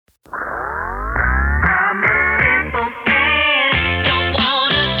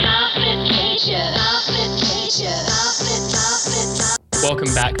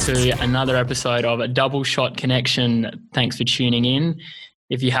welcome back to another episode of a Double Shot Connection. Thanks for tuning in.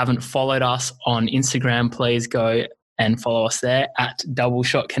 If you haven't followed us on Instagram, please go and follow us there at Double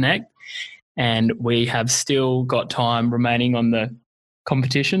Shot Connect. And we have still got time remaining on the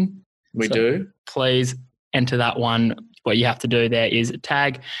competition. We do. Please enter that one. What you have to do there is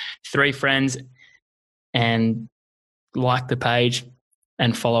tag 3 friends and like the page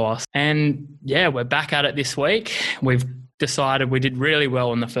and follow us. And yeah, we're back at it this week. We've decided we did really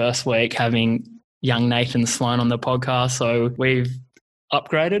well in the first week having young Nathan Sloan on the podcast. So we've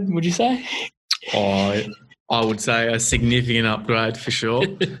upgraded, would you say? Oh, I would say a significant upgrade for sure.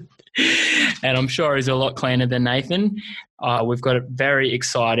 And I'm sure he's a lot cleaner than Nathan. We've got a very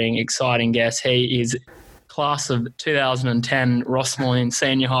exciting guest. He is class of 2010 Rossmoreland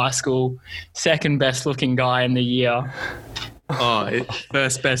Senior High School, second best looking guy in the year. Oh,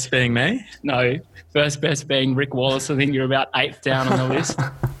 first best being me? No, first best being Rick Wallace. I think you're about 8th down on the list.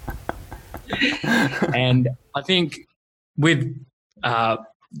 And I think with a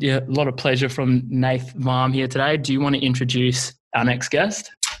lot of pleasure from Nath Varm here today, do you want to introduce our next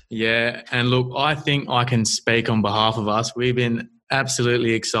guest? Yeah, and look, I think I can speak on behalf of us. We've been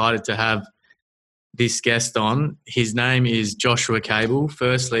absolutely excited to have this guest on. His name is Joshua Cable.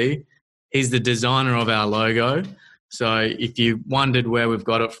 Firstly, he's the designer of our logo. So if you wondered where we've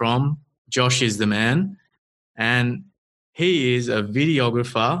got it from, Josh is the man. And he is a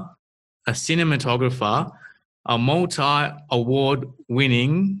videographer, a cinematographer, a multi-award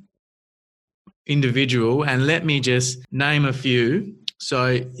winning individual. And let me just name a few.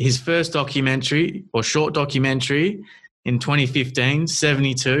 So his first documentary or short documentary in 2015,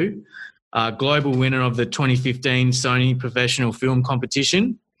 72, global winner of the 2015 Sony Professional Film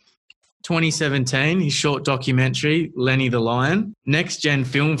Competition. 2017, his short documentary, Lenny the Lion. Next Gen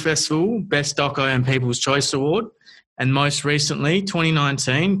Film Festival, Best Doco and People's Choice Award. And most recently,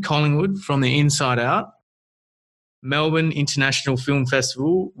 2019, Collingwood From the Inside Out. Melbourne International Film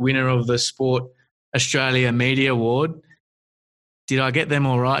Festival, winner of the Sport Australia Media Award. Did I get them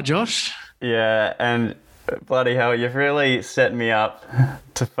all right, Josh? Yeah, and bloody hell, you've really set me up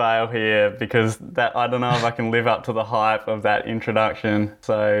to fail here because that I don't know if I can live up to the hype of that introduction.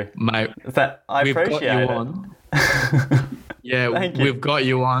 So, mate, I appreciate it. On. Yeah, we've got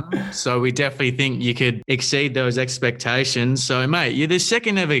you on. So we definitely think you could exceed those expectations. So, mate, you're the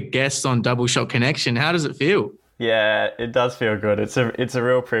second ever guest on Double Shot Connection. How does it feel? Yeah, it does feel good. It's a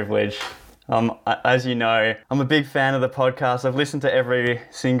real privilege. As you know, I'm a big fan of the podcast. I've listened to every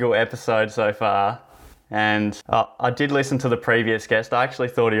single episode so far. And I did listen to the previous guest. I actually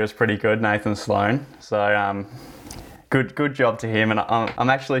thought he was pretty good, Nathan Sloan. So good job to him. And I'm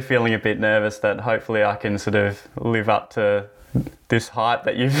actually feeling a bit nervous that hopefully I can sort of live up to this hype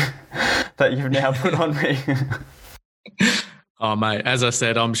that you've now put on me. Oh, mate, as I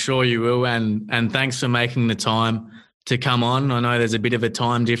said, I'm sure you will. And thanks for making the time to come on. I know there's a bit of a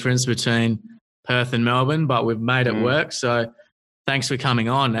time difference between Perth and Melbourne, but we've made it work. So thanks for coming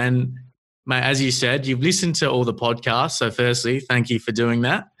on. And mate, as you said, you've listened to all the podcasts. So firstly, thank you for doing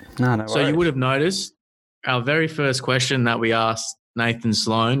that. No worries. So you would have noticed our very first question that we asked Nathan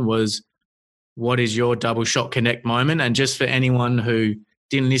Sloan was, what is your Double Shot Connect moment? And just for anyone who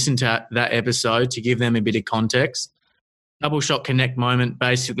didn't listen to that episode, to give them a bit of context, Double Shot Connect moment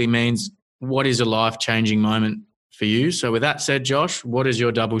basically means what is a life-changing moment for you? So with that said, Josh, what is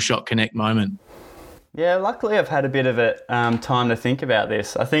your Double Shot Connect moment? Yeah, luckily I've had a bit of time to think about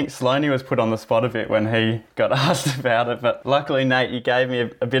this. I think Sloaney was put on the spot a bit when he got asked about it, but luckily, Nate, you gave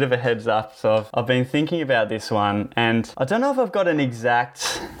me a bit of a heads up. So I've been thinking about this one, and I don't know if I've got an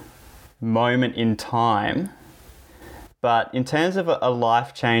exact moment in time, but in terms of a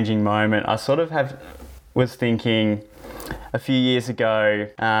life-changing moment, I sort of was thinking a few years ago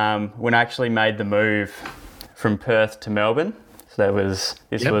when I actually made the move from Perth to Melbourne. So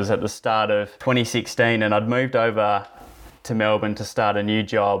this was at the start of 2016, and I'd moved over to Melbourne to start a new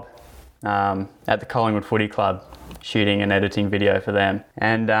job at the Collingwood Footy Club, shooting and editing video for them.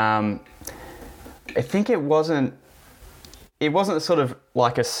 And I think it wasn't sort of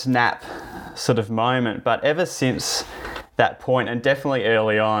like a snap sort of moment, but ever since that point, and definitely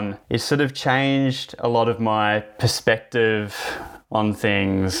early on, it sort of changed a lot of my perspective on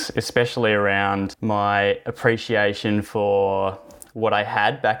things, especially around my appreciation for what I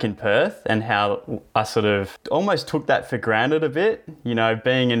had back in Perth and how I sort of almost took that for granted a bit, you know,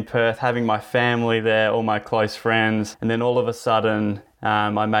 being in Perth, having my family there, all my close friends, and then all of a sudden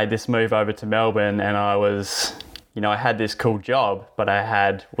I made this move over to Melbourne, and I was, you know, I had this cool job, but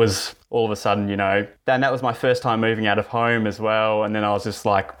was all of a sudden, you know, and that was my first time moving out of home as well, and then I was just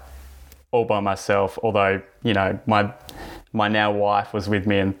like all by myself, although, you know, my my now wife was with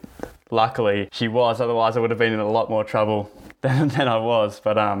me, and luckily she was, otherwise I would have been in a lot more trouble than I was,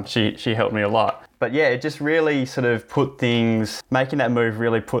 but she helped me a lot. But yeah, it just really sort of making that move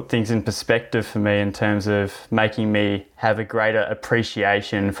really put things in perspective for me in terms of making me have a greater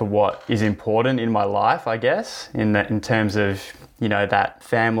appreciation for what is important in my life, I guess, in terms of, you know, that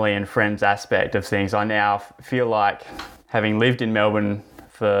family and friends aspect of things. I now feel like, having lived in Melbourne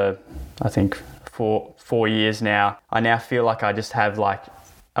for, I think, four years now, I now feel like I just have like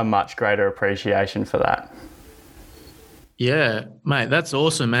a much greater appreciation for that. Yeah, mate, that's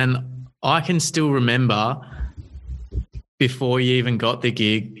awesome, man. I can still remember before you even got the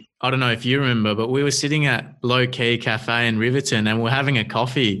gig, I don't know if you remember, but we were sitting at Low Key Cafe in Riverton and we're having a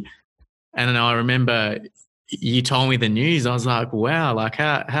coffee. And I remember you told me the news. I was like, wow, like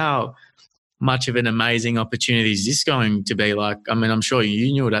how much of an amazing opportunity is this going to be? Like, I mean, I'm sure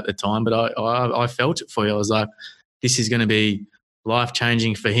you knew it at the time, but I felt it for you. I was like, this is going to be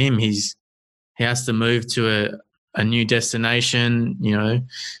life-changing for him. He has to move to a new destination, you know.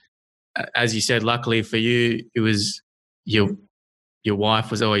 As you said, luckily for you, it was your wife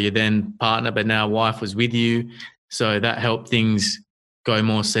was, or your then partner, but now wife was with you. So that helped things go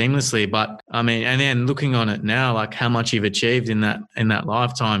more seamlessly. But I mean, and then looking on it now, like how much you've achieved in that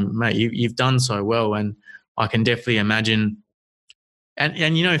lifetime, mate, you've done so well. And I can definitely imagine.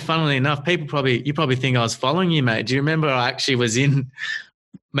 And you know, funnily enough, you probably think I was following you, mate. Do you remember I actually was in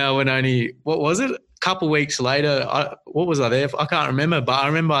Melbourne only, what was it? Couple weeks later, what was I there for? I can't remember, but I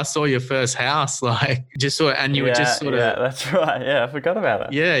remember I saw your first house, like just sort of, and you were just sort of. Yeah, that's right. Yeah, I forgot about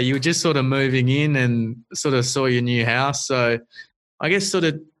it. Yeah, you were just sort of moving in and sort of saw your new house. So I guess sort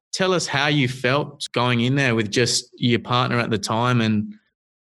of tell us how you felt going in there with just your partner at the time and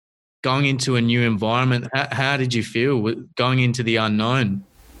going into a new environment. How did you feel going into the unknown?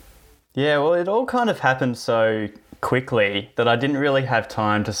 Yeah, well, it all kind of happened so quickly that I didn't really have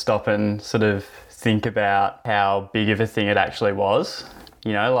time to stop and sort of think about how big of a thing it actually was.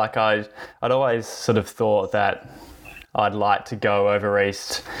 You know, like I'd always sort of thought that I'd like to go over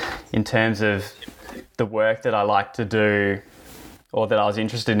east in terms of the work that I like to do or that I was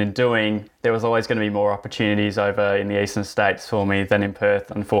interested in doing. There was always going to be more opportunities over in the eastern states for me than in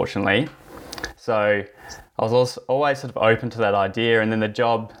Perth, unfortunately. So I was also always sort of open to that idea, and then the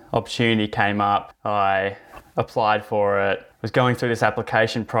job opportunity came up. I applied for it, was going through this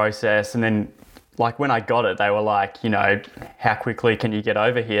application process, and then like when I got it, they were like, you know, how quickly can you get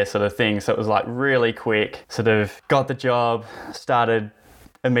over here sort of thing. So it was like really quick, sort of got the job, started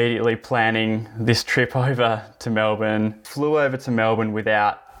immediately planning this trip over to Melbourne, flew over to Melbourne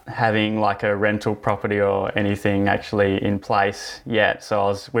without having like a rental property or anything actually in place yet.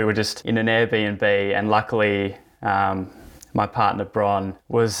 So we were just in an Airbnb, and luckily my partner Bron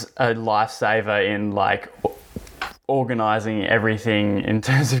was a lifesaver in like organising everything in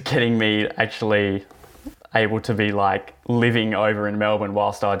terms of getting me actually able to be like living over in Melbourne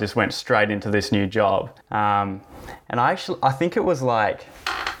whilst I just went straight into this new job. And I think it was like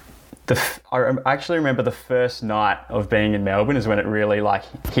I actually remember the first night of being in Melbourne is when it really like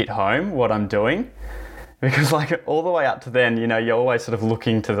hit home what I'm doing. Because like all the way up to then, you know, you're always sort of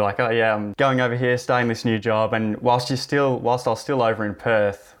looking to like, oh yeah, I'm going over here, starting this new job. And whilst I was still over in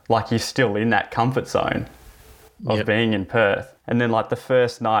Perth, like you're still in that comfort zone of being in Perth. And then like the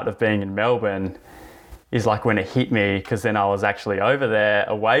first night of being in Melbourne is like when it hit me, because then I was actually over there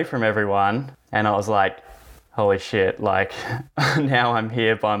away from everyone, and I was like, holy shit, like now I'm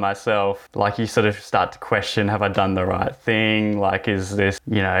here by myself. Like you sort of start to question, have I done the right thing? Like, is this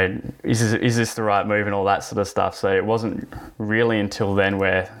the right move and all that sort of stuff. So it wasn't really until then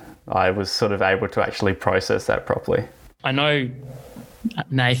where I was sort of able to actually process that properly. I know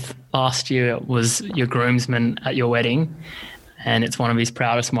Nath last year was your groomsman at your wedding, and it's one of his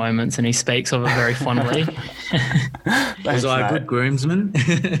proudest moments, and he speaks of it very fondly. Was I a good groomsman?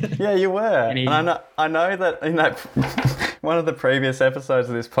 Yeah, you were. And I know that in that one of the previous episodes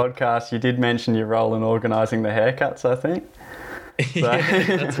of this podcast, you did mention your role in organising the haircuts, I think. So.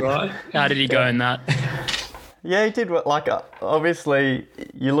 Yeah, that's right. How did he go in that? Yeah, he did. Like, obviously,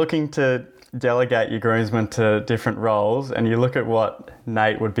 you're looking to delegate your groomsmen to different roles, and you look at what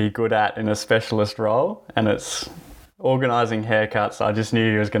Nate would be good at in a specialist role, and it's organising haircuts. I just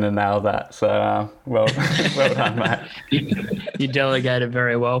knew he was going to nail that. So, well done, mate. You delegated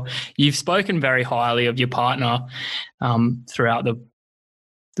very well. You've spoken very highly of your partner throughout the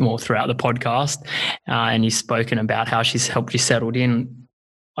podcast, and you've spoken about how she's helped you settled in.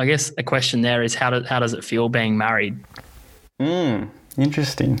 I guess a question there is how does it feel being married?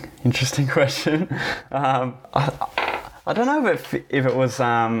 I don't know if it was.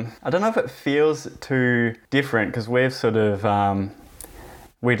 I don't know if it feels too different because we've sort of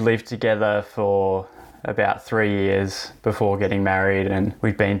we'd lived together for about 3 years before getting married, and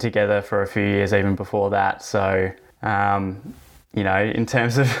we'd been together for a few years even before that. So, you know, in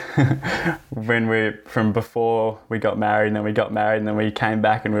terms of from before we got married, and then we got married, and then we came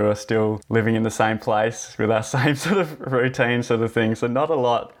back and we were still living in the same place with our same sort of routine sort of thing. So not a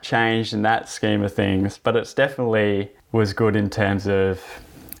lot changed in that scheme of things, but it's definitely was good in terms of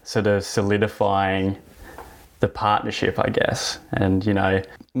sort of solidifying the partnership, I guess, and, you know,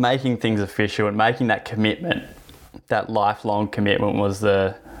 making things official and making that commitment, that lifelong commitment was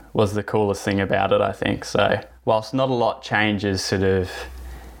the coolest thing about it, I think. So whilst not a lot changes sort of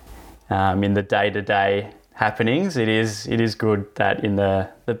in the day-to-day happenings, it is good that in the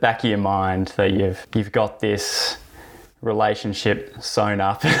back of your mind that you've got this relationship sewn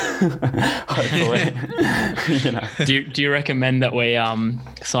up, hopefully. You know. Do you recommend that we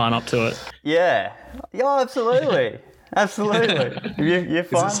sign up to it? Yeah, absolutely. Absolutely. You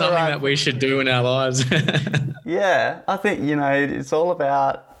find Is it something that we should do in our lives? Yeah, I think, you know, it's all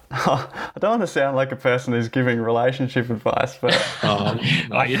about. I don't want to sound like a person who's giving relationship advice, but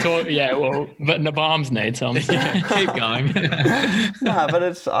you talk. Yeah, well, but the bombs need some. Keep going. No,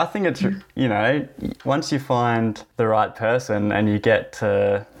 but I think it's, you know, once you find the right person and you get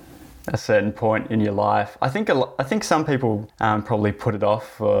to a certain point in your life, I think some people probably put it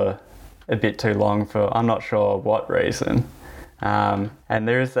off for a bit too long for I'm not sure what reason. And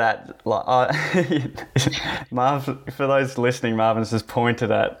there's that, Marv, for those listening, Marvin's just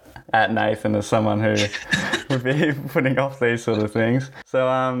pointed at Nathan as someone who would be putting off these sort of things.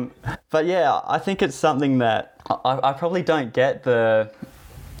 So, but yeah, I think it's something that I probably don't get the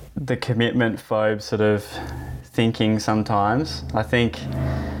commitment phobe sort of thinking sometimes. I think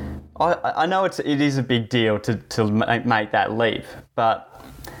I know it is a big deal to make that leap, but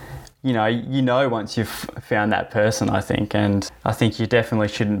you know once you've found that person, I think, and I think you definitely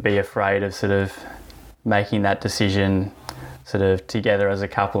shouldn't be afraid of sort of making that decision sort of together as a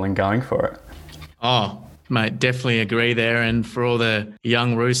couple and going for it. Oh, mate, definitely agree there. And for all the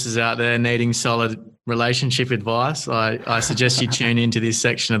young roosters out there needing solid relationship advice, I suggest you tune into this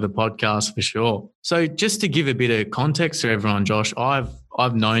section of the podcast for sure. So just to give a bit of context to everyone, Josh,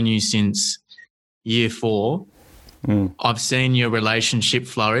 I've known you since year 4. I've seen your relationship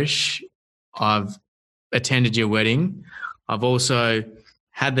flourish. I've attended your wedding. I've also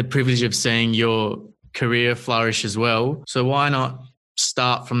had the privilege of seeing your career flourish as well. So why not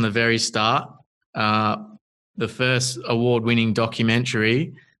start from the very start? The first award-winning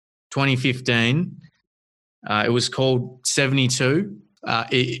documentary, 2015. It was called 72.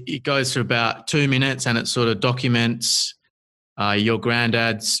 It goes for about 2 minutes and it sort of documents your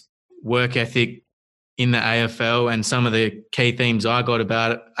granddad's work ethic in the AFL, and some of the key themes I got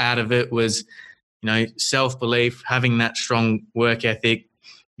out of it was, you know, self-belief, having that strong work ethic,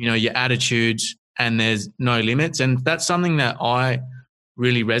 you know, your attitudes, and there's no limits. And that's something that I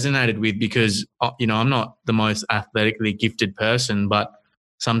really resonated with because, you know, I'm not the most athletically gifted person, but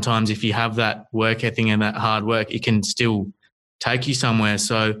sometimes if you have that work ethic and that hard work, it can still take you somewhere.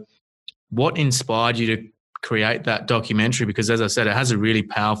 So what inspired you to create that documentary? Because as I said, it has a really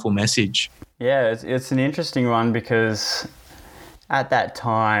powerful message. Yeah, it's an interesting one because at that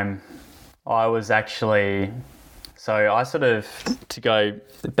time I was actually, so I sort of, to go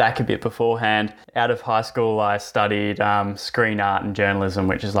back a bit beforehand, out of high school I studied screen art and journalism,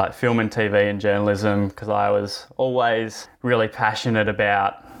 which is like film and TV and journalism, because I was always really passionate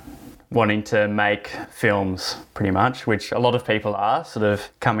about wanting to make films pretty much, which a lot of people are sort of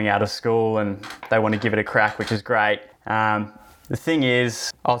coming out of school and they want to give it a crack, which is great. The thing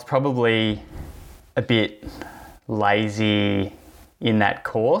is, I was probably a bit lazy in that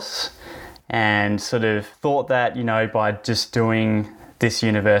course and sort of thought that, you know, by just doing this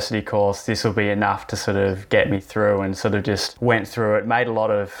university course, this will be enough to sort of get me through, and sort of just went through it, made a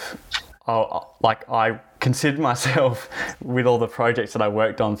lot of, I considered myself with all the projects that I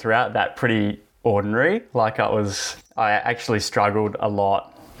worked on throughout that pretty ordinary. Like I actually struggled a lot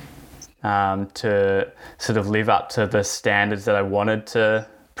to sort of live up to the standards that I wanted to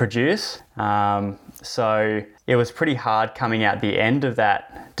produce. So it was pretty hard coming out the end of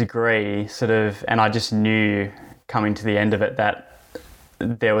that degree sort of, and I just knew coming to the end of it that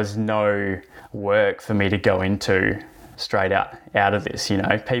there was no work for me to go into straight out of this. You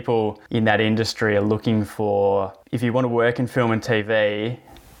know, people in that industry are looking for, if you want to work in film and TV,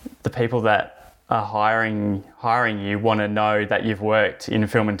 the people that are hiring you want to know that you've worked in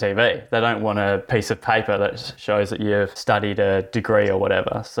film and TV. They don't want a piece of paper that shows that you've studied a degree or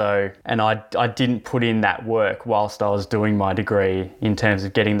whatever. So, and I didn't put in that work whilst I was doing my degree in terms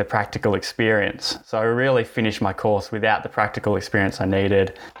of getting the practical experience. So I really finished my course without the practical experience I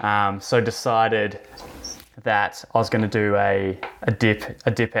needed. So decided that I was going to do a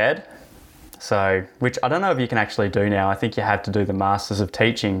dip ed. So, which I don't know if you can actually do now. I think you have to do the Masters of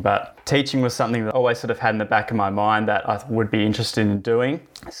Teaching, but teaching was something that I always sort of had in the back of my mind that I would be interested in doing.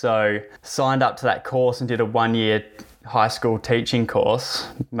 So signed up to that course and did a 1-year high school teaching course,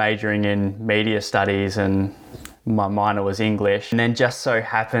 majoring in media studies, and my minor was English. And then just so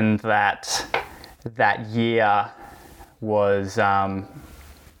happened that year was,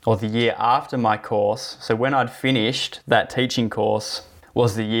 or the year after my course, so when I'd finished that teaching course,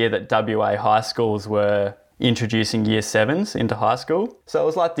 was the year that WA high schools were introducing year 7s into high school. So it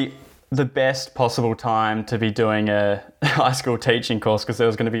was like the best possible time to be doing a high school teaching course, because there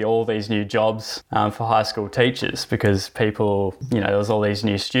was going to be all these new jobs for high school teachers, because people, there was all these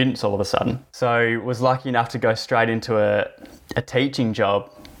new students all of a sudden. So was lucky enough to go straight into a teaching job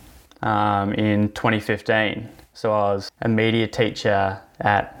in 2015. So I was a media teacher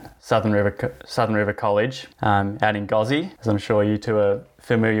at Southern River College out in Gozzy, as I'm sure you two are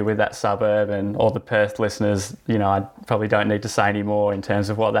familiar with that suburb, and all the Perth listeners, I probably don't need to say any more in terms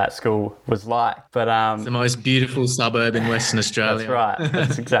of what that school was like. But it's the most beautiful suburb in Western Australia. That's right.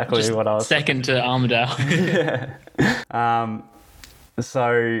 That's exactly what I was. Second to Armidale. Yeah.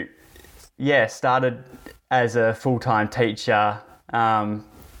 So, yeah, started as a full-time teacher.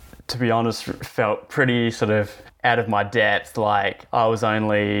 To be honest, felt pretty sort of out of my depth. Like I would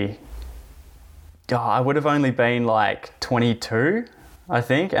have only been like 22, I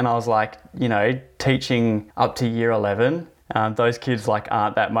think. And I was like, teaching up to year 11. Those kids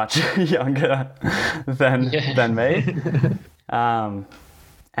aren't that much younger than me.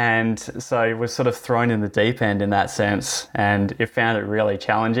 And so was sort of thrown in the deep end in that sense, and it found it really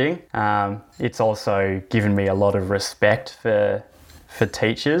challenging. It's also given me a lot of respect for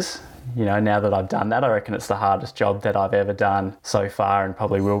teachers. Now that I've done that, I reckon it's the hardest job that I've ever done so far, and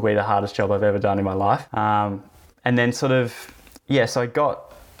probably will be the hardest job I've ever done in my life. And then so I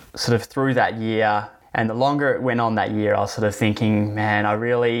got sort of through that year, and the longer it went on that year, I was sort of thinking, man,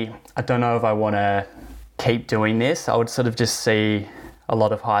 I don't know if I want to keep doing this. I would sort of just see a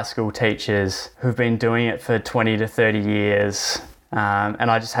lot of high school teachers who've been doing it for 20 to 30 years. And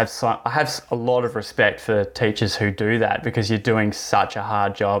I just have a lot of respect for teachers who do that, because you're doing such a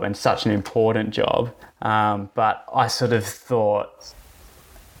hard job and such an important job. But I sort of thought,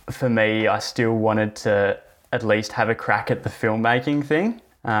 for me, I still wanted to at least have a crack at the filmmaking thing,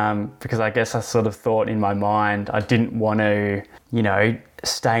 because I guess I sort of thought in my mind I didn't want to,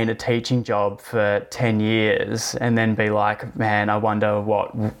 stay in a teaching job for 10 years and then be like, man, I wonder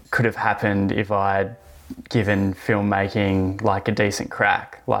what could have happened if I'd given filmmaking a decent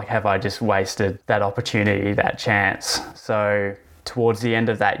crack. Have I just wasted that opportunity, that chance? So towards the end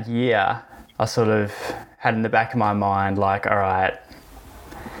of that year, I sort of had in the back of my mind, all right,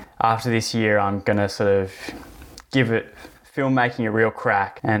 after this year, I'm going to sort of give it filmmaking a real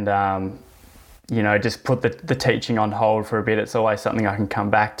crack, and just put the teaching on hold for a bit. It's always something I can come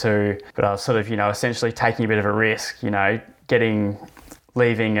back to, but I was sort of, essentially taking a bit of a risk,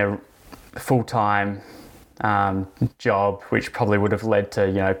 leaving a full-time job, which probably would have led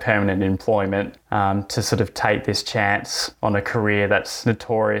to, permanent employment, to sort of take this chance on a career that's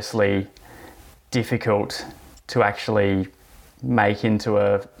notoriously difficult to actually make into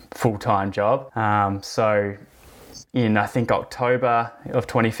a full-time job. So in, I think, October of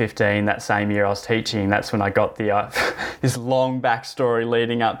 2015, that same year I was teaching, that's when I got the this long backstory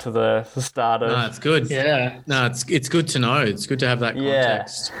leading up to the start of... No, it's good. Yeah. No, it's good to know. It's good to have that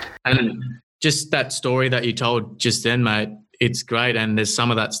context. Yeah. And just that story that you told just then, mate, it's great. And there's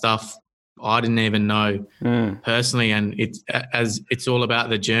some of that stuff I didn't even know personally. And it's all about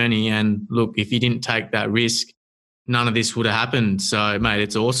the journey. And look, if you didn't take that risk, none of this would have happened. So, mate,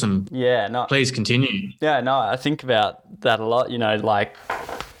 it's awesome. Yeah. No. Please continue. Yeah, no, I think about that a lot.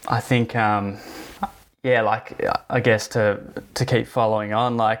 I think, I guess to keep following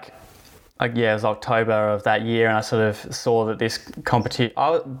on, it was October of that year, and I sort of saw that this competition...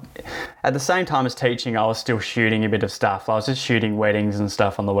 At the same time as teaching, I was still shooting a bit of stuff. I was just shooting weddings and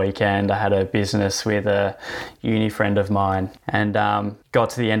stuff on the weekend. I had a business with a uni friend of mine, and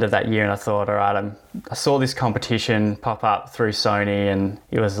got to the end of that year and I thought, all right, I saw this competition pop up through Sony, and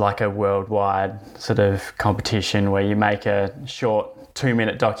it was like a worldwide sort of competition where you make a short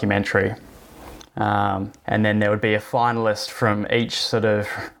 2-minute documentary And then there would be a finalist from each sort of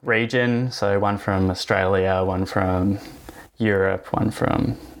region. So one from Australia, one from Europe, one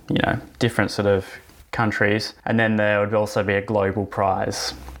from, different sort of countries. And then there would also be a global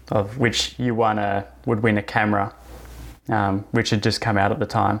prize of which you would win a camera, which had just come out at the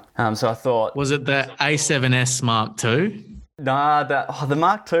time. So I thought... Was it the A7S Mark II? Nah, the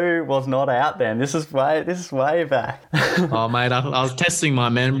Mark II was not out then. This is way back. Oh, mate, I was testing my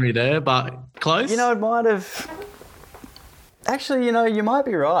memory there, but close? It might have... Actually, you might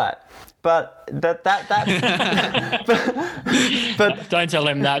be right. But but don't tell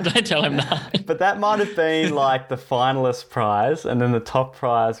him that. Don't tell him that. But that might have been like the finalist prize, and then the top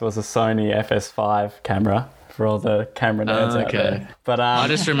prize was a Sony FS5 camera for all the camera nerds out there. But I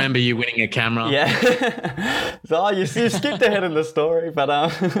just remember you winning a camera. Yeah. So you skipped ahead in the story, but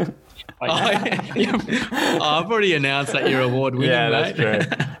I've already announced that you're award winning. Yeah, that's true.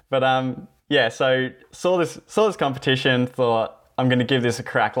 But so saw this competition, thought, I'm going to give this a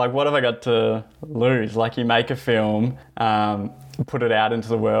crack. Like, what have I got to lose? Like, you make a film, put it out into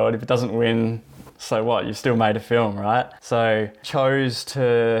the world. If it doesn't win, so what? You still made a film, right? So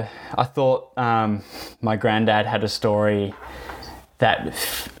I thought my granddad had a story that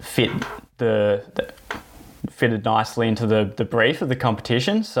fitted nicely into the brief of the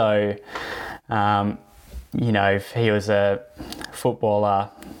competition. So, if he was a footballer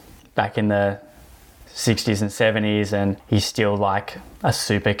back in the 60s and 70s, and he's still like a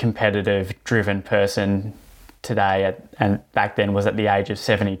super competitive, driven person today, and back then was at the age of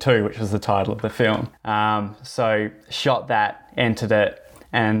 72, which was the title of the film. So shot that, entered it,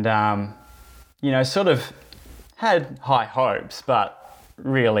 and sort of had high hopes, but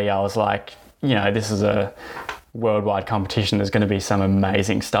really I was like, this is a worldwide competition. There's going to be some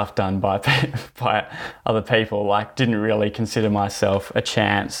amazing stuff done by other people. Like, didn't really consider myself a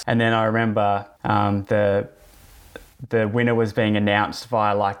chance. And then I remember the winner was being announced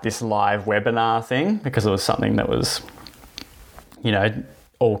via like this live webinar thing, because it was something that was,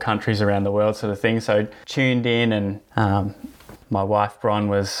 all countries around the world sort of thing. So tuned in, and my wife Bron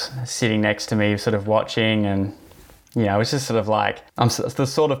was sitting next to me sort of watching, and it was just sort of like, I'm the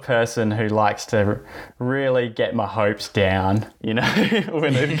sort of person who likes to really get my hopes down, when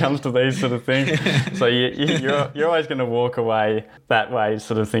it comes to these sort of things. So you're always going to walk away that way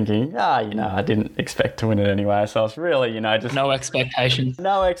sort of thinking, I didn't expect to win it anyway. So I was really, just... No expectations.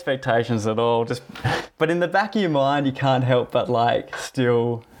 No expectations at all. But in the back of your mind, you can't help but like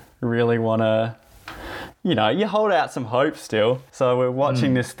still really want to... you hold out some hope still. So we're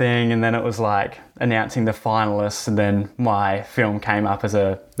watching this thing, and then it was like announcing the finalists, and then my film came up as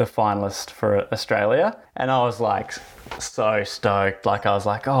the finalist for Australia. And I was like so stoked. Like, I was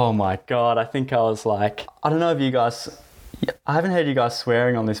like, oh my God. I think I was like, I don't know if you guys... I haven't heard you guys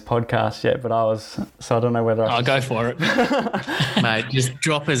swearing on this podcast yet, but I don't know whether I'll go for it. Mate, just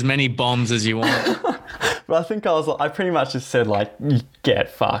drop as many bombs as you want. But I think I pretty much just said like, get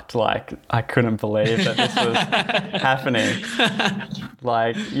fucked. Like, I couldn't believe that this was happening.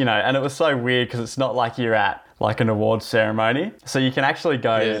 Like, and it was so weird because it's not like you're at like an awards ceremony. So you can actually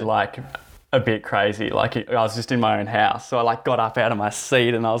go like a bit crazy. Like, I was just in my own house. So I like got up out of my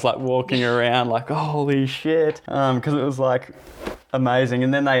seat, and I was like walking around like, holy shit. Because it was like amazing.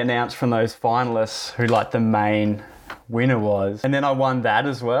 And then they announced from those finalists who like the main winner was. And then I won that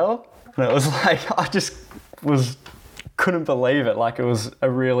as well. And it was like, I just couldn't believe it. Like, it was a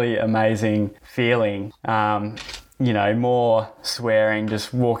really amazing feeling. More swearing,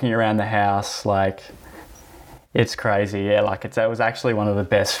 just walking around the house. Like, it's crazy. Yeah, like it was actually one of the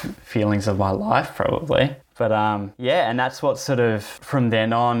best feelings of my life, probably. But and that's what sort of from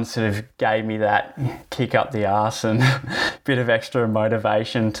then on sort of gave me that kick up the arse and bit of extra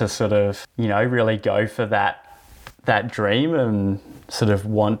motivation to sort of, really go for that dream and sort of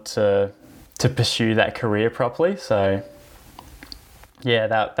want to pursue that career properly. So yeah,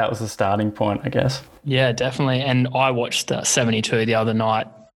 that was the starting point, I guess. Yeah, definitely. And I watched 72 the other night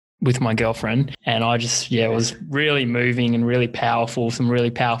with my girlfriend, and I just, it was really moving and really powerful, some really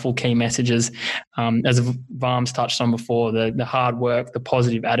powerful key messages. As Varm's touched on before, the hard work, the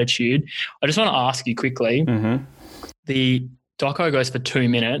positive attitude. I just want to ask you quickly, the doco goes for 2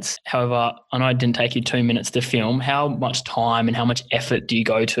 minutes. However, I know it didn't take you 2 minutes to film. How much time and how much effort do you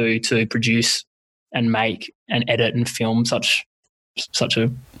go to produce and make and edit and film such a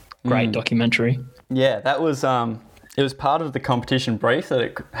great documentary? Yeah, that was it was part of the competition brief that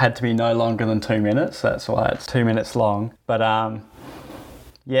it had to be no longer than 2 minutes. That's why it's 2 minutes long. But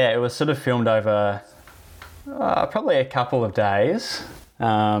it was sort of filmed over probably a couple of days.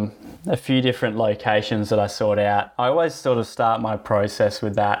 a few different locations that I sought out. I always sort of start my process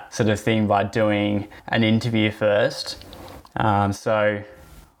with that sort of thing by doing an interview first. So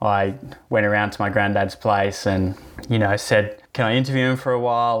I went around to my granddad's place and, said, can I interview him for a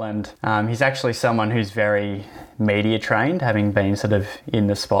while? And he's actually someone who's very media trained, having been sort of in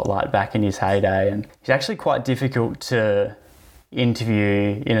the spotlight back in his heyday. And he's actually quite difficult to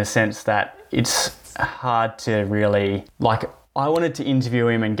interview in a sense that it's hard to really, I wanted to interview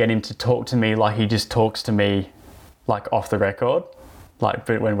him and get him to talk to me like he just talks to me off the record. But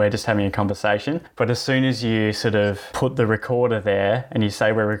when we're just having a conversation. But as soon as you sort of put the recorder there and you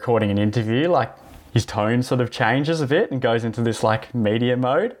say we're recording an interview, his tone sort of changes a bit and goes into this media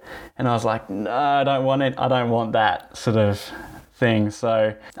mode. And I was like, no, I don't want it. I don't want that sort of thing.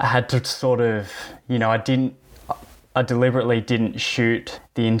 So I had to sort of, I deliberately didn't shoot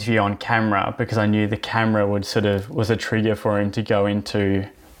the interview on camera because I knew the camera was a trigger for him to go into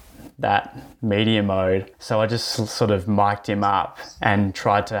that media mode. So I just sort of mic'd him up and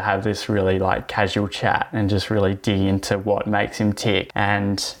tried to have this really casual chat and just really dig into what makes him tick.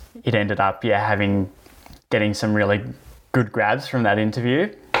 And it ended up, getting some really good grabs from that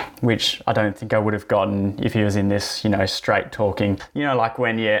interview, which I don't think I would have gotten if he was in this, straight talking,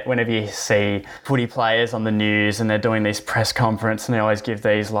 whenever you see footy players on the news and they're doing these press conference and they always give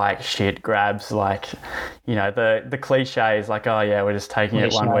these shit grabs, the cliches oh yeah, we're just taking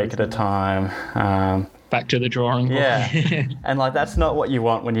it 1 week at a time. Back to the drawing board. Yeah. And that's not what you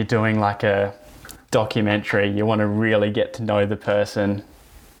want when you're doing a documentary. You want to really get to know the person.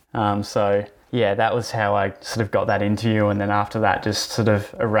 So yeah, that was how I sort of got that interview, and then after that just sort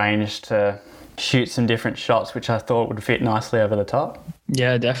of arranged to shoot some different shots which I thought would fit nicely over the top.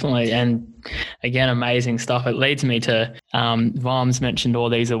 Yeah, definitely. And again, amazing stuff. It leads me to, Vaughns mentioned all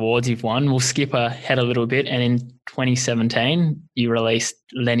these awards you've won. We'll skip ahead a little bit. And in 2017, you released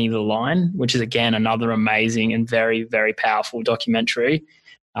Lenny the Lion, which is again another amazing and very, very powerful documentary.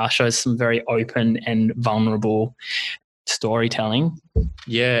 Shows some very open and vulnerable storytelling.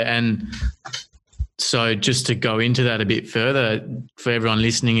 Yeah, and so just to go into that a bit further, for everyone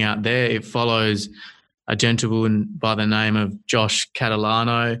listening out there, it follows a gentleman by the name of Josh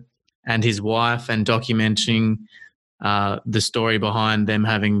Catalano and his wife, and documenting the story behind them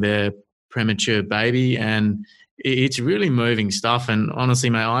having their premature baby. And it's really moving stuff. And honestly,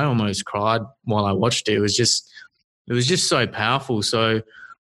 mate, I almost cried while I watched it. It was just so powerful. So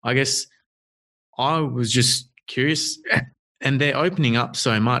I guess I was just curious, and they're opening up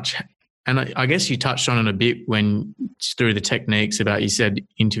so much. And I guess you touched on it a bit when through the techniques about, you said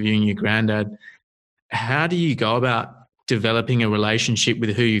interviewing your granddad. How do you go about developing a relationship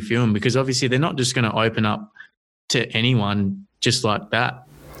with who you film? Because obviously they're not just going to open up to anyone just like that.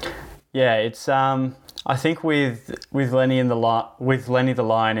 Yeah, it's I think with Lenny the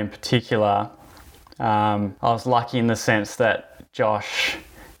Lion in particular, I was lucky in the sense that Josh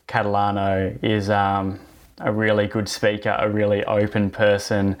Catalano is a really good speaker, a really open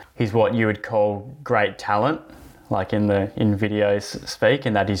person. He's what you would call great talent, in videos speak,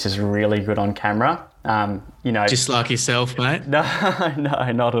 and that he's just really good on camera. Just like yourself, mate. No,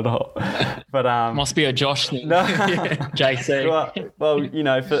 not at all. But must be a Josh thing. No, JC.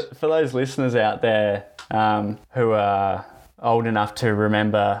 Well, for those listeners out there who are old enough to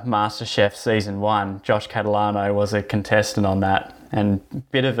remember MasterChef season 1, Josh Catalano was a contestant on that, and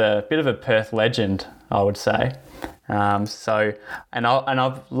bit of a Perth legend, I would say. I'm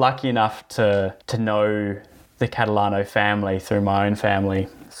lucky enough to know the Catalano family through my own family.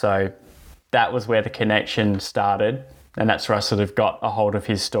 So that was where the connection started. And that's where I sort of got a hold of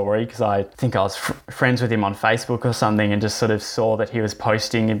his story, because I think I was friends with him on Facebook or something, and just sort of saw that he was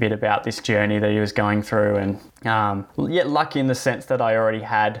posting a bit about this journey that he was going through. And lucky in the sense that I already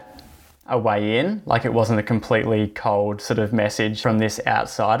had a way in. It wasn't a completely cold sort of message from this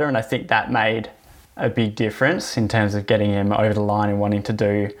outsider. And I think that made a big difference in terms of getting him over the line and wanting to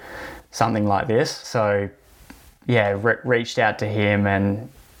do something like this. So yeah, reached out to him, and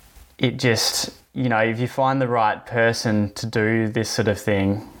it just, if you find the right person to do this sort of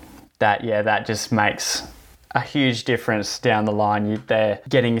thing, that just makes a huge difference down the line. They're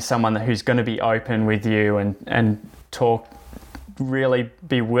getting someone who's going to be open with you and talk, really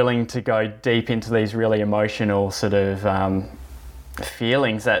be willing to go deep into these really emotional sort of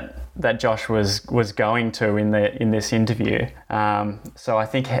feelings that Josh was going to in this interview. So I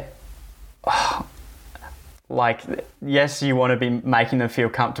think, yes, you want to be making them feel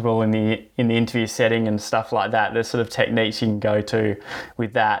comfortable in the interview setting and stuff like that. There's sort of techniques you can go to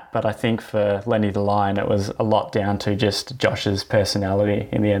with that. But I think for Lenny the Lion, it was a lot down to just Josh's personality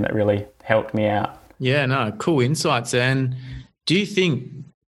in the end that really helped me out. Yeah, no, cool insights. And do you think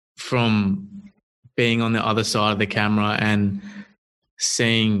from being on the other side of the camera and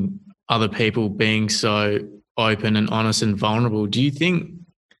seeing other people being so open and honest and vulnerable, do you think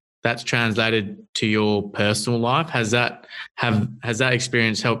that's translated to your personal life? Has that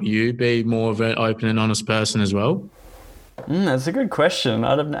experience helped you be more of an open and honest person as well? That's a good question.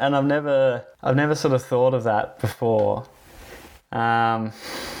 I've never sort of thought of that before. I'm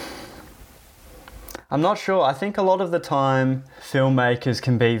not sure. I think a lot of the time filmmakers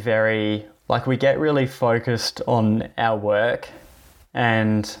can be very, like, we get really focused on our work,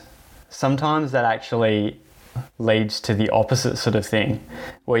 and sometimes that actually leads to the opposite sort of thing,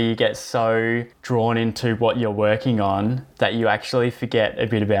 where you get so drawn into what you're working on that you actually forget a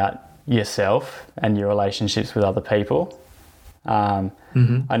bit about yourself and your relationships with other people. I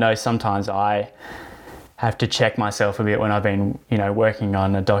know sometimes I have to check myself a bit when I've been, working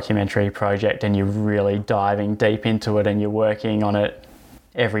on a documentary project and you're really diving deep into it and you're working on it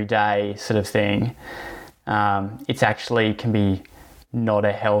every day sort of thing. It's actually can be not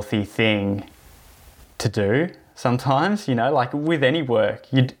a healthy thing to do sometimes, like with any work,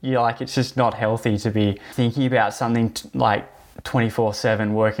 you're like, it's just not healthy to be thinking about something like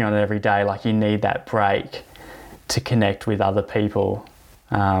 24/7 working on it every day. Like, you need that break to connect with other people.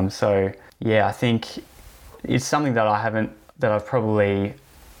 So yeah, I think it's something that I've probably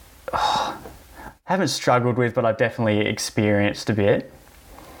haven't struggled with, but I've definitely experienced a bit.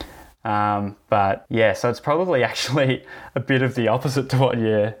 But yeah, so it's probably actually a bit of the opposite to what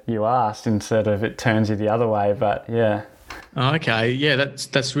you asked, instead of it turns you the other way. But yeah. Okay, yeah,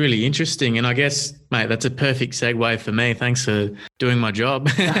 that's really interesting, and I guess, mate, that's a perfect segue for me. Thanks for doing my job.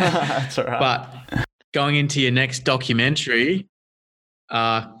 That's all right. But going into your next documentary,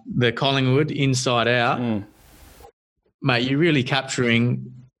 the Collingwood Inside Out, mate, you're really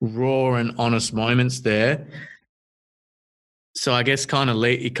capturing raw and honest moments there. So I guess it kind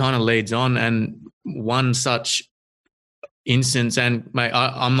of leads on, and one such instance, and mate,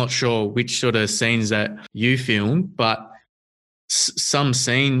 I'm not sure which sort of scenes that you filmed, but some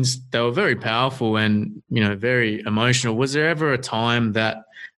scenes, they were very powerful and, very emotional. Was there ever a time that,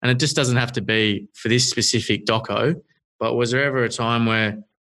 and it just doesn't have to be for this specific doco, but was there ever a time where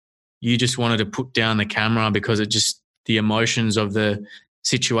you just wanted to put down the camera because the emotions of the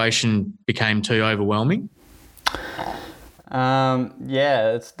situation became too overwhelming?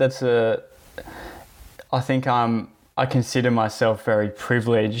 Yeah, I think I consider myself very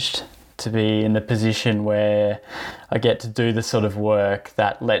privileged to be in the position where I get to do the sort of work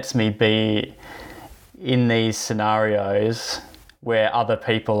that lets me be in these scenarios where other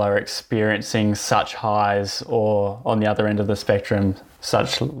people are experiencing such highs, or on the other end of the spectrum,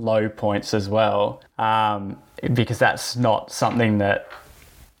 such low points as well. Because that's not something that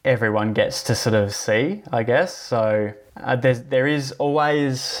everyone gets to sort of see, I guess. So there is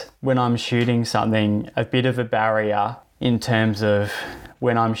always, when I'm shooting something, a bit of a barrier in terms of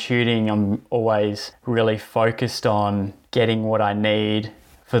when I'm shooting, I'm always really focused on getting what I need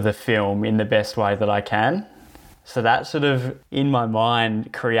for the film in the best way that I can. So that sort of, in my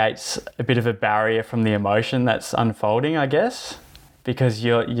mind, creates a bit of a barrier from the emotion that's unfolding, I guess, because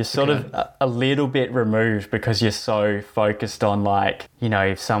you're sort of a little bit removed, because you're so focused on, like,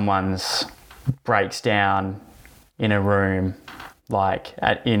 if someone's breaks down in a room, like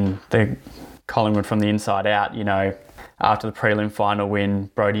in the Collingwood from the Inside Out, after the prelim final win,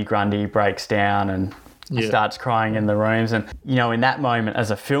 Brodie Grundy breaks down and starts crying in the rooms. And, in that moment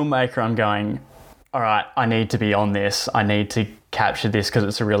as a filmmaker, I'm going, all right, I need to be on this. I need to capture this because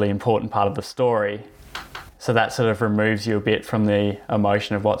it's a really important part of the story. So that sort of removes you a bit from the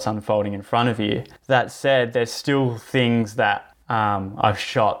emotion of what's unfolding in front of you. That said, there's still things that I've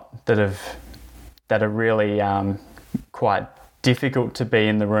shot that are really quite difficult to be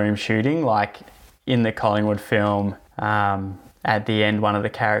in the room shooting. Like in the Collingwood film, at the end, one of the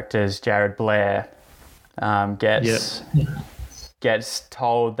characters, Jared Blair, gets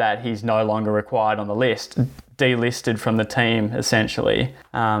told that he's no longer required on the list, delisted from the team essentially.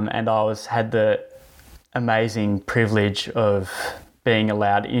 And I had the amazing privilege of being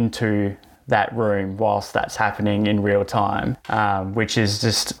allowed into that room whilst that's happening in real time, which is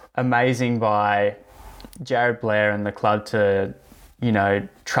just amazing by Jared Blair and the club to,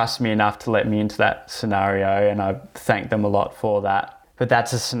 trust me enough to let me into that scenario, and I thank them a lot for that. But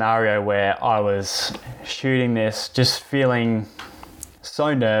that's a scenario where I was shooting this just feeling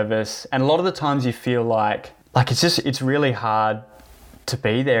so nervous, and a lot of the times you feel like it's really hard to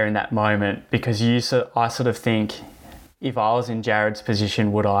be there in that moment, because I sort of think, if I was in Jared's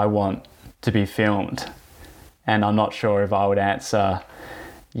position, would I want to be filmed? And I'm not sure if I would answer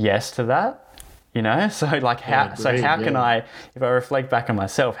yes to that. you know? So like how can I, if I reflect back on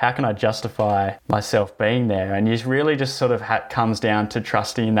myself, how can I justify myself being there? And it really just sort of comes down to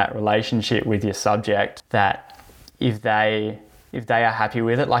trusting in that relationship with your subject, that if they are happy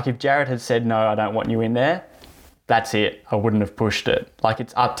with it, like if Jared had said, no, I don't want you in there, that's it. I wouldn't have pushed it. Like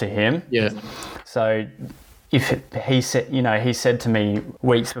it's up to him. Yeah. So if he said, you know, he said to me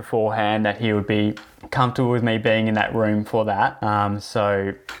weeks beforehand that he would be comfortable with me being in that room for that.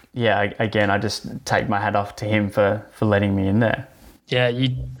 So yeah, again, I just take my hat off to him for letting me in there. Yeah,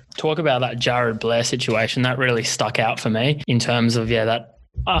 you talk about that Jared Blair situation. That really stuck out for me in terms of, that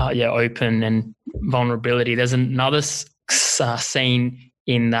open and vulnerability. There's another scene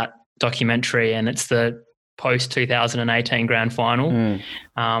in that documentary, and it's the post-2018 grand final.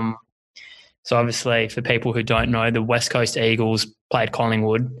 So obviously, for people who don't know, the West Coast Eagles played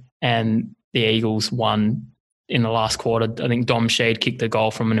Collingwood, and the Eagles won in the last quarter. I think Dom Sheed kicked the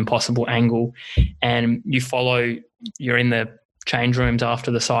goal from an impossible angle, and you're in the change rooms after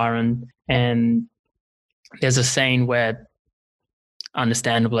the siren, and there's a scene where,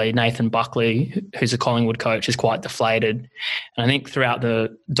 understandably, Nathan Buckley, who's a Collingwood coach, is quite deflated. And I think throughout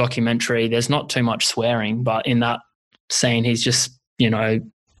the documentary, there's not too much swearing, but in that scene, he's just,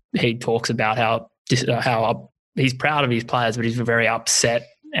 he talks about how he's proud of his players, but he's very upset,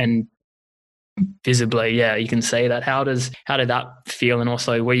 and visibly, you can see that. How did that feel? And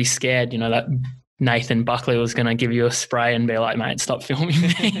also, were you scared, that Nathan Buckley was going to give you a spray and be like, mate, stop filming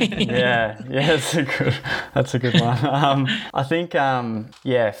me? Yeah, that's a good one. I think,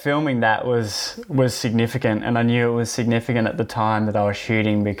 filming that was significant, and I knew it was significant at the time that I was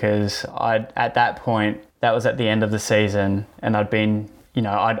shooting, because at that point, that was at the end of the season, and I'd been,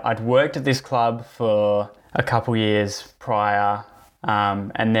 I'd worked at this club for a couple years prior,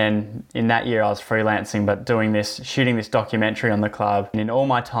 and then in that year I was freelancing, but shooting this documentary on the club. And in all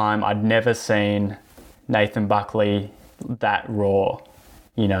my time, I'd never seen Nathan Buckley that raw,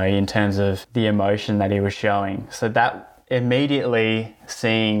 in terms of the emotion that he was showing. So that immediately,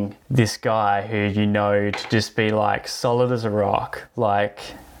 seeing this guy who to just be like solid as a rock, like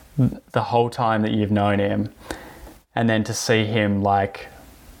the whole time that you've known him, and then to see him like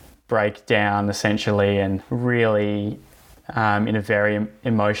break down essentially and really in a very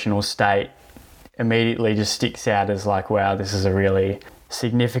emotional state, immediately just sticks out as like, wow, this is a really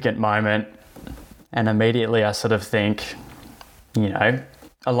significant moment. And immediately I sort of think,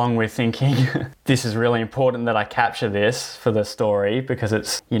 along with thinking this is really important that I capture this for the story, because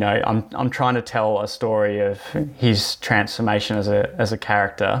it's, I'm trying to tell a story of his transformation as a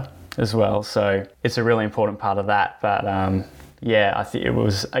character as well. So it's a really important part of that. But I think it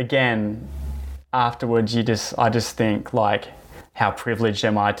was, again, afterwards, I just think like, how privileged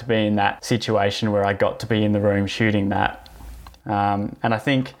am I to be in that situation where I got to be in the room shooting that. And I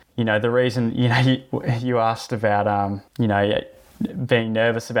think, the reason, you asked about, being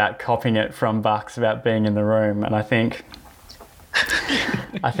nervous about copying it from Bucks about being in the room. And I think,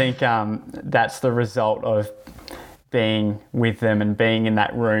 that's the result of being with them and being in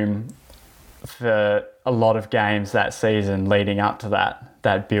that room for a lot of games that season leading up to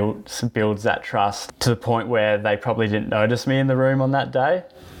that builds that trust to the point where they probably didn't notice me in the room on that day,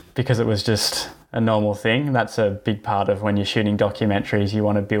 because it was just a normal thing. That's a big part of when you're shooting documentaries. You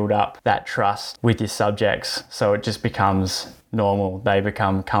want to build up that trust with your subjects, so it just becomes normal. They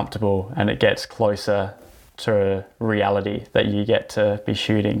become comfortable, and it gets closer to reality that you get to be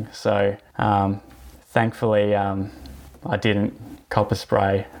shooting. So thankfully I didn't cop a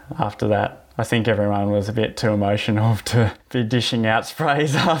spray after that. I think everyone was a bit too emotional to be dishing out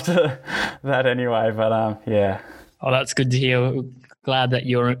sprays after that anyway, but yeah. Oh, that's good to hear. Glad that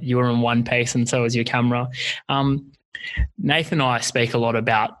you were in one piece, and so was your camera. Nathan and I speak a lot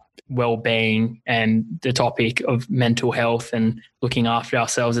about well-being, and the topic of mental health and looking after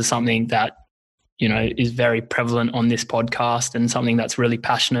ourselves is something that, is very prevalent on this podcast, and something that's really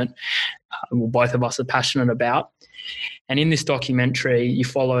passionate. Both of us are passionate about. And in this documentary, you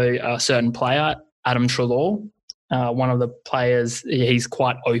follow a certain player, Adam Treloar. One of the players, he's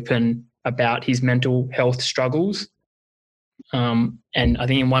quite open about his mental health struggles. And I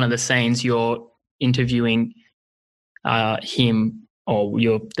think in one of the scenes, you're interviewing him, or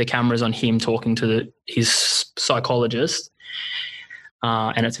the camera's on him talking to his psychologist.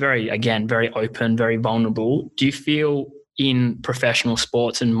 And it's very open, very vulnerable. Do you feel in professional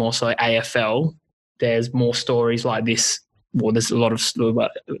sports, and more so AFL, there's more stories like this? Well, there's there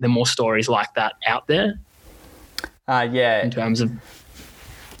are more stories like that out there? Yeah. In terms of...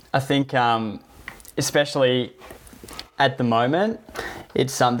 I think especially at the moment,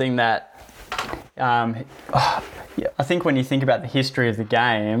 it's something that I think when you think about the history of the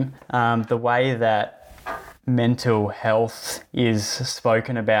game, the way that mental health is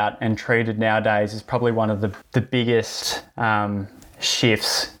spoken about and treated nowadays is probably one of the biggest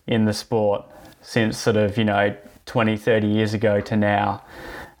shifts in the sport since sort of, 20, 30 years ago to now.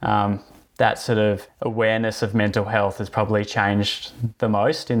 That sort of awareness of mental health has probably changed the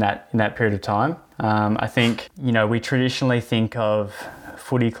most in that period of time. I think, we traditionally think of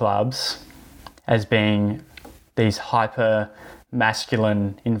footy clubs as being these hyper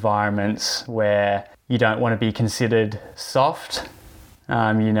masculine environments where you don't want to be considered soft.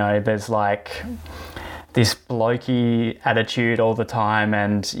 There's like this blokey attitude all the time,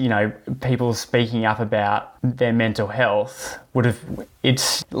 and people speaking up about their mental health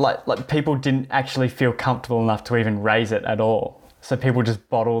it's like people didn't actually feel comfortable enough to even raise it at all. So people just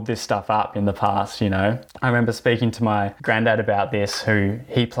bottled this stuff up in the past. I remember speaking to my granddad about this, who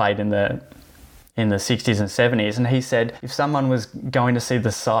he played in the 60s and 70s, and he said if someone was going to see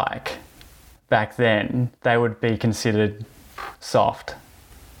the Psych back then, they would be considered soft.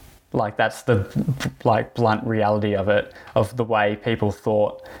 Like, that's the blunt reality of it, of the way people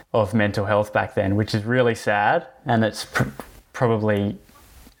thought of mental health back then, which is really sad. And it's probably,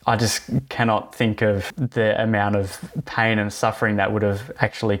 I just cannot think of the amount of pain and suffering that would have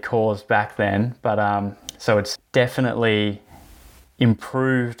actually caused back then. But so it's definitely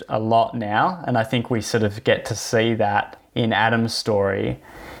improved a lot now. And I think we sort of get to see that in Adam's story,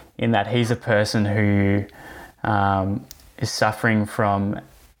 in that he's a person who is suffering from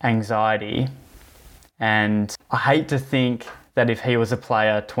anxiety. And I hate to think that if he was a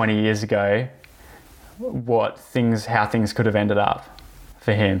player 20 years ago, how things could have ended up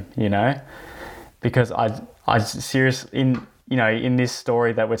for him, because I seriously, in this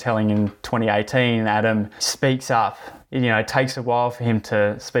story that we're telling in 2018, Adam speaks up. It takes a while for him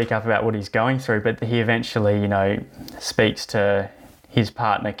to speak up about what he's going through, but he eventually, speaks to his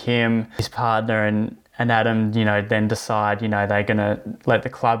partner, Kim, his partner, and Adam, then decide, they're going to let the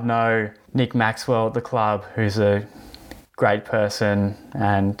club know. Nick Maxwell at the club, who's a great person,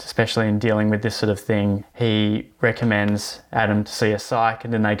 and especially in dealing with this sort of thing, he recommends Adam to see a psych,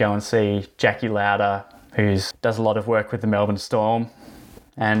 and then they go and see Jackie Lauder, who does a lot of work with the Melbourne Storm,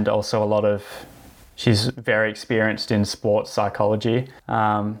 and also she's very experienced in sports psychology,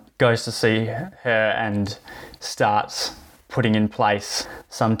 goes to see her and starts putting in place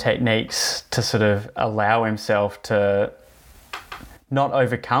some techniques to sort of allow himself to not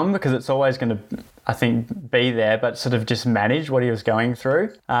overcome, because it's always going to, I think, be there, but sort of just manage what he was going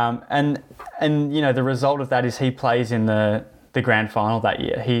through. And the result of that is he plays in the grand final that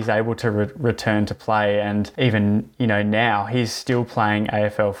year. He's able to return to play, and even, now he's still playing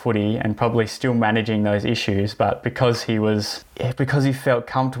AFL footy and probably still managing those issues, but because he felt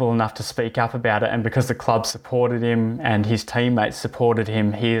comfortable enough to speak up about it, and because the club supported him and his teammates supported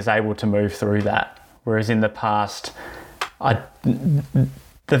him, he is able to move through that. Whereas in the past, the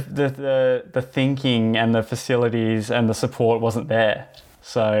thinking and the facilities and the support wasn't there.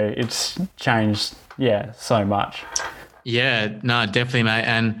 So it's changed, so much. Yeah, no, definitely, mate.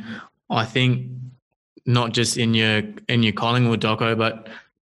 And I think not just in your Collingwood doco, but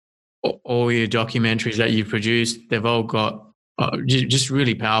all your documentaries that you've produced, they've all got just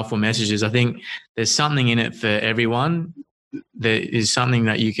really powerful messages. I think there's something in it for everyone. There is something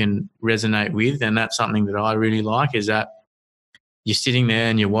that you can resonate with, and that's something that I really like, is that you're sitting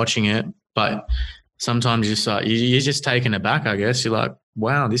there and you're watching it, but sometimes you're just taken aback, I guess. You're like,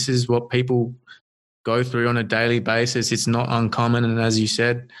 wow, this is what people go through on a daily basis. It's not uncommon. And as you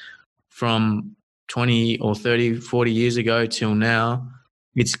said, from 20 or 30, 40 years ago till now,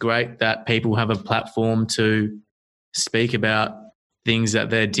 it's great that people have a platform to speak about things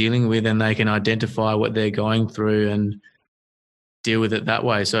that they're dealing with, and they can identify what they're going through and deal with it that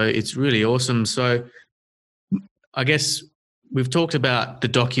way. So it's really awesome. So I guess we've talked about the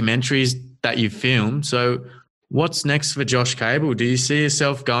documentaries that you've filmed. So what's next for Josh Cable? Do you see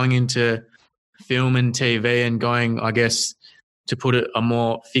yourself going into film and TV and going, I guess, to put it a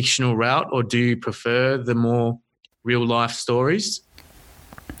more fictional route, or do you prefer the more real life stories?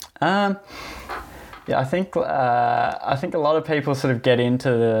 I think a lot of people sort of get into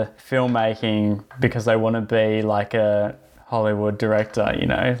the filmmaking because they want to be like a Hollywood director,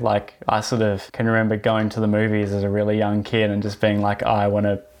 like I sort of can remember going to the movies as a really young kid and just being like, I want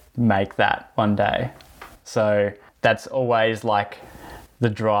to make that one day. So that's always like the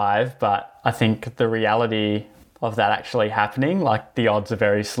drive, but I think the reality of that actually happening, like the odds are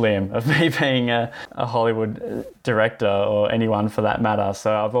very slim of me being a Hollywood director, or anyone for that matter.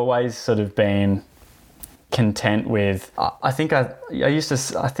 So I've always sort of been, content with. I think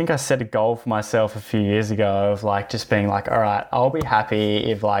I set a goal for myself a few years ago of like just being like, all right, I'll be happy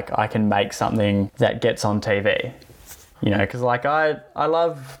if like I can make something that gets on TV. You know, because like I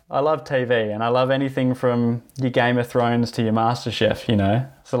love TV, and I love anything from your Game of Thrones to your MasterChef, you know.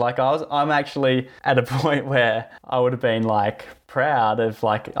 So like I'm actually at a point where I would have been like proud of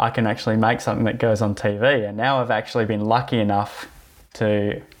like I can actually make something that goes on TV, and now I've actually been lucky enough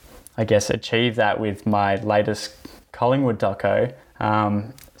to, I guess, achieve that with my latest Collingwood doco.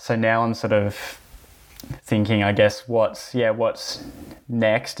 So now I'm sort of thinking, I guess, what's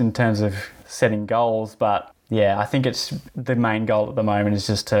next in terms of setting goals, but yeah, I think it's the main goal at the moment is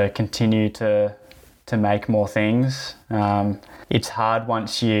just to continue to make more things. It's hard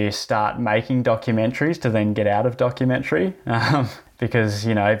once you start making documentaries to then get out of documentary, because,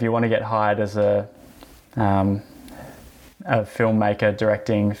 you know, if you want to get hired as a filmmaker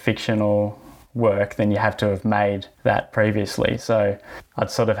directing fictional work, then you have to have made that previously. So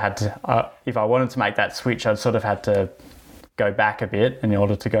I'd sort of had to, if I wanted to make that switch, I'd sort of had to go back a bit in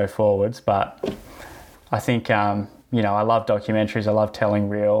order to go forwards. But I think, you know, I love documentaries. I love telling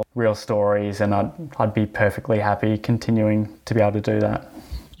real stories, and I'd be perfectly happy continuing to be able to do that.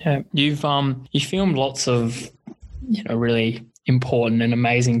 Yeah, you filmed lots of, you know, really important and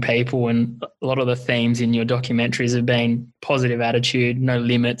amazing people, and a lot of the themes in your documentaries have been positive attitude, no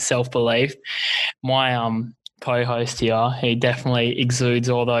limits, self-belief. My co-host here, he definitely exudes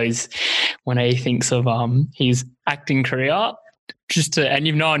all those when he thinks of his acting career. And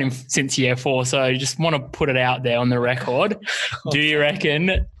you've known him since year 4, so I just want to put it out there on the record. Do you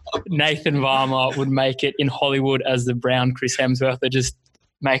reckon Nathan Varmer would make it in Hollywood as the brown Chris Hemsworth, or just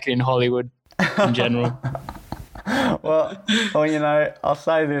make it in Hollywood in general? Well, you know, I'll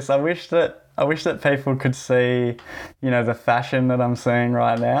say this. I wish that people could see, you know, the fashion that I'm seeing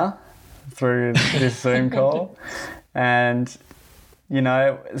right now through this Zoom call. And, you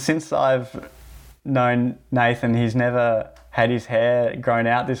know, since I've known Nathan, he's never had his hair grown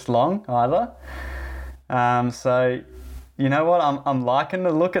out this long either. So, you know what? I'm liking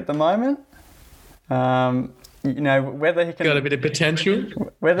the look at the moment. You know, whether he can got a bit of potential,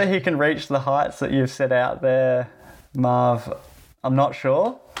 whether he can reach the heights that you've set out there, Marv, I'm not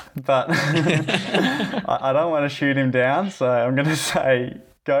sure, but I don't want to shoot him down, so I'm going to say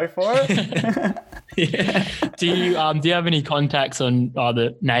go for it. Yeah. Do you have any contacts on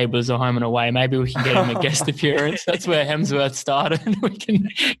either Neighbours or Home and Away? Maybe we can get him a guest appearance. That's where Hemsworth started. We can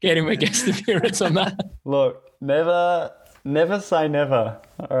get him a guest appearance on that. Look, never say never.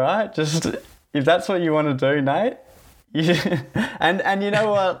 All right, just if that's what you want to do, Nate. And you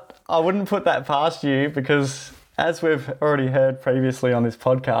know what? I wouldn't put that past you, because as we've already heard previously on this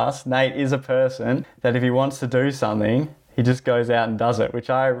podcast, Nate is a person that if he wants to do something, he just goes out and does it, which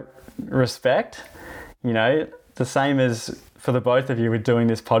I respect. You know, the same as for the both of you with doing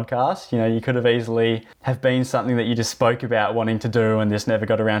this podcast. You know, you could have easily have been something that you just spoke about wanting to do and just never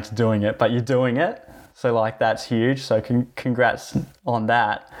got around to doing it, but you're doing it. So like, that's huge. So congrats on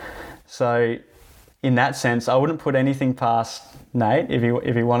that. So in that sense, I wouldn't put anything past Nate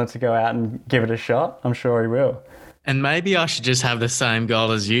if he wanted to go out and give it a shot. I'm sure he will. And maybe I should just have the same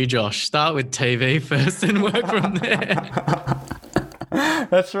goal as you, Josh. Start with TV first and work from there.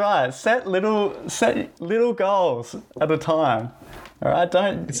 That's right. Set little goals at a time. All right,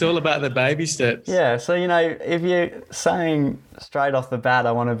 It's all about the baby steps. Yeah, so, you know, if you're saying straight off the bat,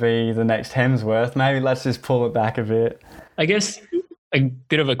 I want to be the next Hemsworth, maybe let's just pull it back a bit. I guess a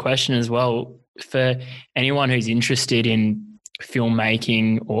bit of a question as well for anyone who's interested in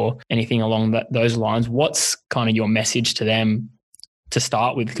filmmaking or anything along those lines. What's kind of your message to them to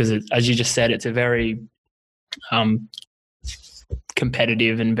start with? Because as you just said, it's a very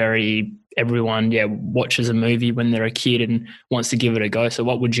competitive and very everyone watches a movie when they're a kid and wants to give it a go. So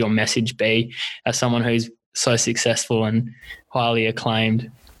what would your message be as someone who's so successful and highly acclaimed?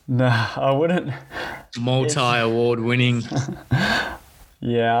 No, I wouldn't. Multi-award winning.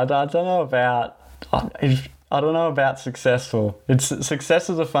 Yeah, I don't know about successful. Success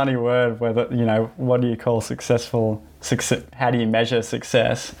is a funny word. Whether, you know, what do you call successful? How do you measure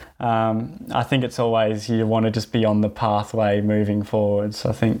success? I think it's always you want to just be on the pathway moving forwards.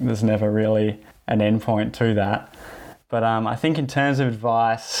 I think there's never really an end point to that. But I think in terms of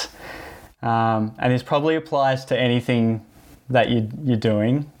advice, and this probably applies to anything that you're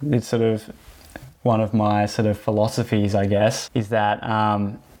doing, it's sort of one of my sort of philosophies, I guess, is that,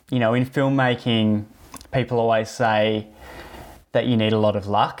 you know, in filmmaking, people always say that you need a lot of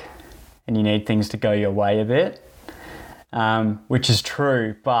luck and you need things to go your way a bit, which is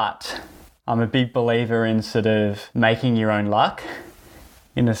true, but I'm a big believer in sort of making your own luck.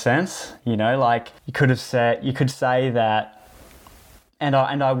 in a sense, you know, like you could say that, and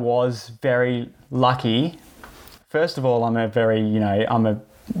I was very lucky. First of all, I'm a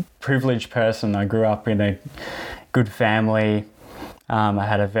privileged person. I grew up in a good family. I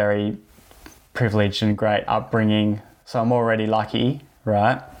had a very privileged and great upbringing, so I'm already lucky,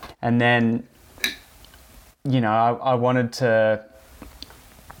 right? And then, you know, I wanted to,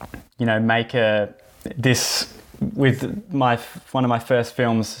 you know, make this with one of my first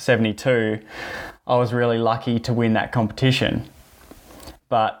films, 72. I was really lucky to win that competition,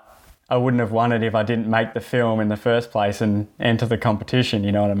 but I wouldn't have won it if I didn't make the film in the first place and enter the competition,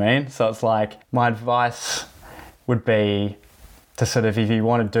 you know what I mean? So it's like, my advice would be to sort of, if you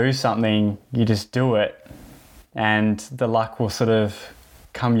want to do something, you just do it, and the luck will sort of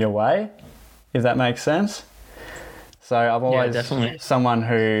come your way, if that makes sense. So I've always someone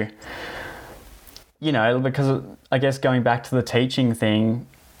who, you know, because I guess going back to the teaching thing,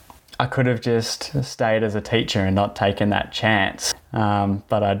 I could have just stayed as a teacher and not taken that chance.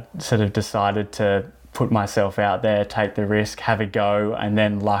 But I sort of decided to put myself out there, take the risk, have a go, and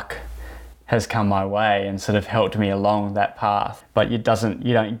then luck has come my way and sort of helped me along that path. But you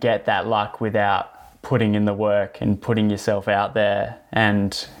don't get that luck without putting in the work and putting yourself out there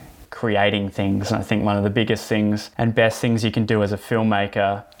and creating things. And I think one of the biggest things and best things you can do as a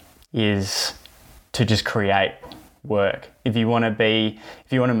filmmaker is to just create work. If you want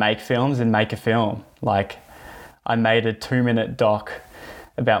to make films, then make a film. Like, I made a 2-minute doc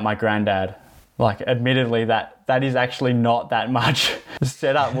about my granddad. Like, admittedly, that is actually not that much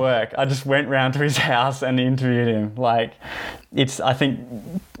set up work. I just went round to his house and interviewed him. Like, I think,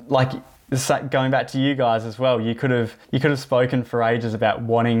 like, going back to you guys as well, you could have spoken for ages about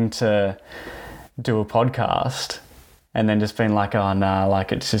wanting to do a podcast and then just been like, oh no,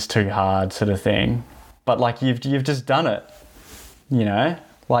 like it's just too hard, sort of thing. But like, you've just done it, you know?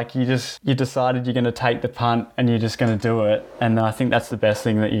 Like, you decided you're going to take the punt and you're just going to do it. And I think that's the best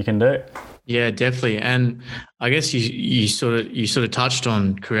thing that you can do. Yeah, definitely. And I guess you sort of touched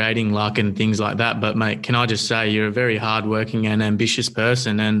on creating luck and things like that. But mate, can I just say, you're a very hardworking and ambitious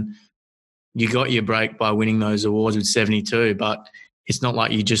person, and you got your break by winning those awards with 72. But it's not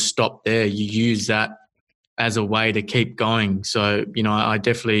like you just stopped there. You use that as a way to keep going. So, you know, I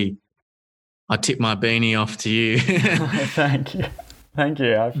tip my beanie off to you. Thank you.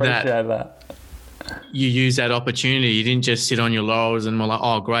 I appreciate that. You use that opportunity. You didn't just sit on your laurels and were like,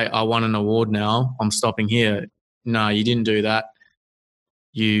 oh, great, I won an award now, I'm stopping here. No, you didn't do that.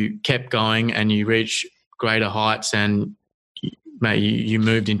 You kept going and you reached greater heights, and mate, you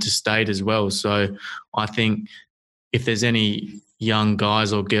moved into state as well. So I think if there's any young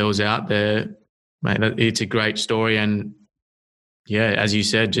guys or girls out there, mate, it's a great story. And yeah, as you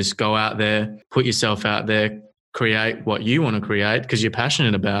said, just go out there, put yourself out there, create what you want to create because you're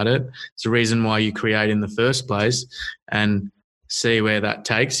passionate about it. It's the reason why you create in the first place, and see where that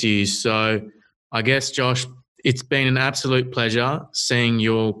takes you. So I guess, Josh, it's been an absolute pleasure seeing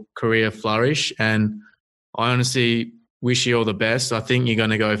your career flourish, and I honestly wish you all the best. I think you're going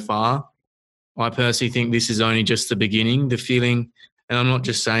to go far. I personally think this is only just the beginning. The feeling, and I'm not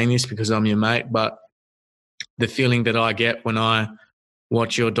just saying this because I'm your mate, but the feeling that I get when I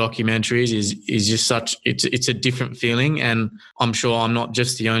watch your documentaries is just such, it's a different feeling. And I'm sure I'm not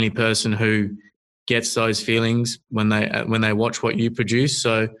just the only person who gets those feelings when they watch what you produce.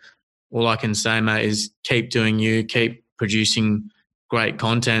 So all I can say, mate, is keep doing you, keep producing great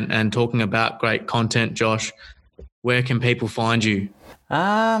content. And talking about great content, Josh, where can people find you?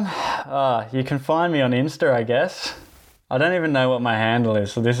 You can find me on Insta, I guess. I don't even know what my handle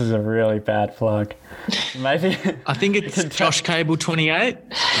is, so this is a really bad plug. Maybe I think it's Josh Cable 28.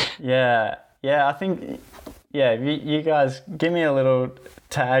 Yeah, I think, yeah, you guys give me a little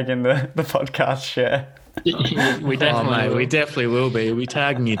tag in the podcast share. We definitely will be. We'll be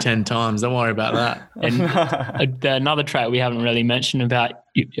tagging you 10 times. Don't worry about that. And another trait we haven't really mentioned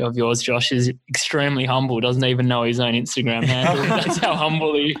of yours, Josh, is extremely humble. Doesn't even know his own Instagram handle. That's how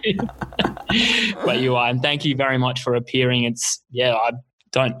humble he is. But you are, and thank you very much for appearing. I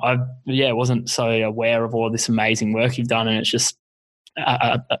wasn't so aware of all this amazing work you've done, and it's just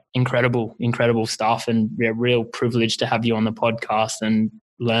incredible stuff, and we're real privileged to have you on the podcast and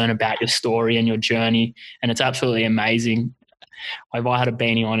learn about your story and your journey. And it's absolutely amazing. If I had a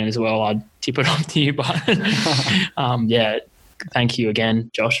beanie on it as well, I'd tip it off to you. But thank you again,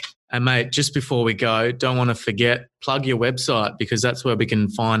 Josh. And mate, just before we go, don't want to forget, plug your website, because that's where we can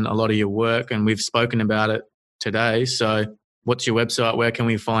find a lot of your work, and we've spoken about it today. So what's your website? Where can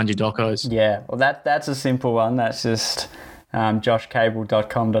we find your docos? Yeah, well, that's a simple one. That's just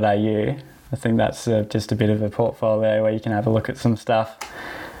joshcable.com.au. I think that's just a bit of a portfolio where you can have a look at some stuff.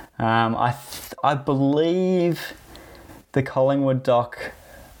 I believe the Collingwood doc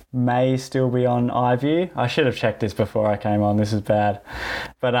may still be on iView. I should have checked this before I came on. This is bad.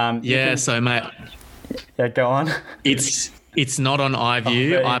 But so mate, yeah, go on. It's not on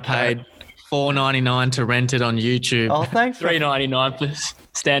iView. I paid $4.99 to rent it on YouTube. Oh, thanks. $3.99 for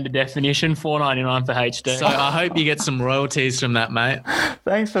standard definition, $4.99 for HD. So I hope you get some royalties from that, mate.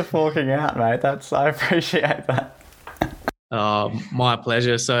 Thanks for forking out, mate. I appreciate that. My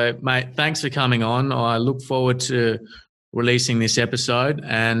pleasure. So, mate, thanks for coming on. I look forward to releasing this episode,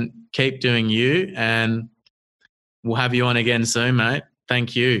 and keep doing you, and we'll have you on again soon, mate.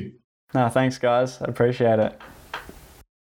 Thank you. No, thanks, guys. I appreciate it.